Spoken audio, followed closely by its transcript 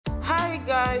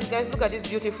Guys, look at this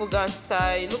beautiful gown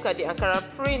style. Look at the Ankara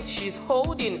print she's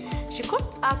holding. She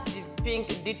cut out the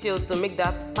pink details to make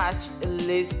that patch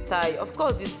lace tie. Of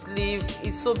course, the sleeve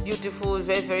is so beautiful,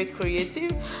 very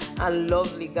creative and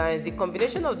lovely, guys. The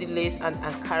combination of the lace and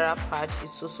Ankara patch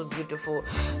is so beautiful.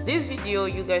 This video,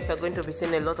 you guys are going to be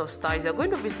seeing a lot of styles. You're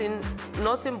going to be seeing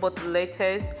nothing but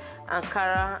latest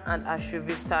Ankara and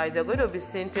Asoebi styles. You're going to be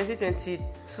seeing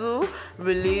 2022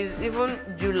 release, even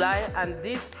July and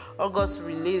this August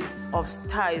release of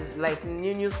styles, like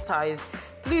new styles.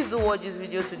 Please do watch this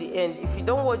video to the end. If you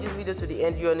don't watch this video to the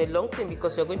end, you're on a long time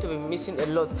because you're going to be missing a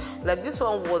lot. Like this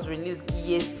one was released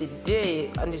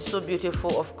yesterday and it's so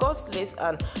beautiful. Of course, lace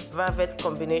and velvet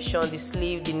combination, the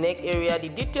sleeve, the neck area, the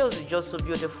details is just so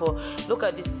beautiful. Look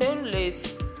at the same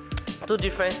lace, two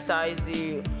different styles.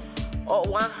 The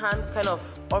one hand kind of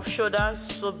off shoulder,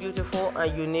 so beautiful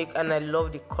and unique, and I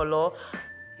love the color.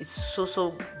 It's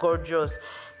so gorgeous.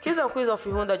 Kings and queens of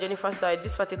Ihunda Jennifer style,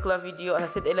 this particular video,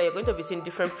 as I said earlier, you're going to be seeing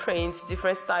different prints,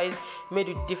 different styles made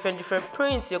with different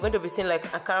prints. You're going to be seeing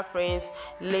like Ankara prints,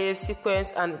 lace, sequins,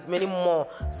 and many more.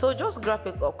 So just grab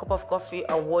a cup of coffee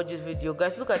and watch this video.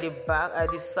 Guys, look at the back,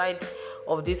 at the side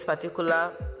of this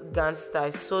particular gown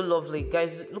style. So lovely.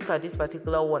 Guys, look at this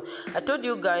particular one. I told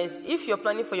you guys, if you're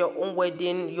planning for your own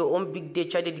wedding, your own big day,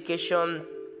 child dedication,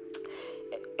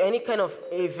 any kind of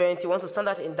event you want to stand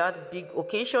out in that big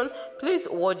occasion, please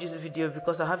watch this video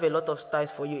because I have a lot of styles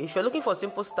for you. If you're looking for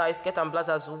simple styles, skirt and blouse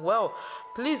as well,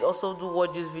 please also do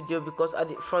watch this video because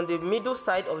from the middle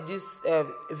side of this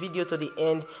video to the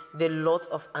end, there are a lot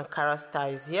of Ankara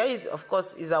styles. Here is, of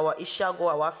course, is our Ishago,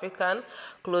 our African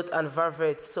cloth and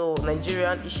velvet. So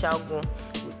Nigerian Ishago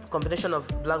with combination of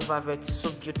black velvet is so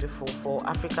beautiful for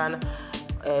African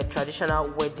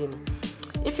traditional wedding.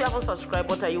 If you haven't subscribed,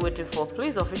 what are you waiting for?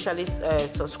 Please officially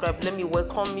subscribe. Let me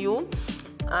welcome you,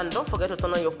 and don't forget to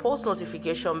turn on your post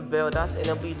notification bell. That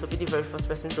enables you to be the very first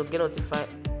person to get notified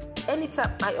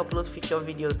anytime I upload feature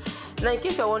videos. Now, in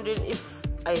case you're wondering if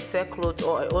I sell clothes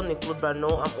or I own a clothes brand, no,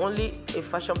 I'm only a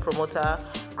fashion promoter.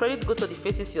 Credit go to the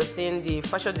faces you're seeing, the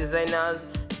fashion designers,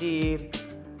 the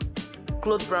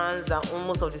clothes brands, and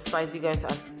almost of the styles you guys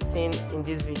are seen in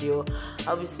this video.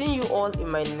 I'll be seeing you all in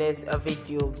my next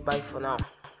video. Bye for now.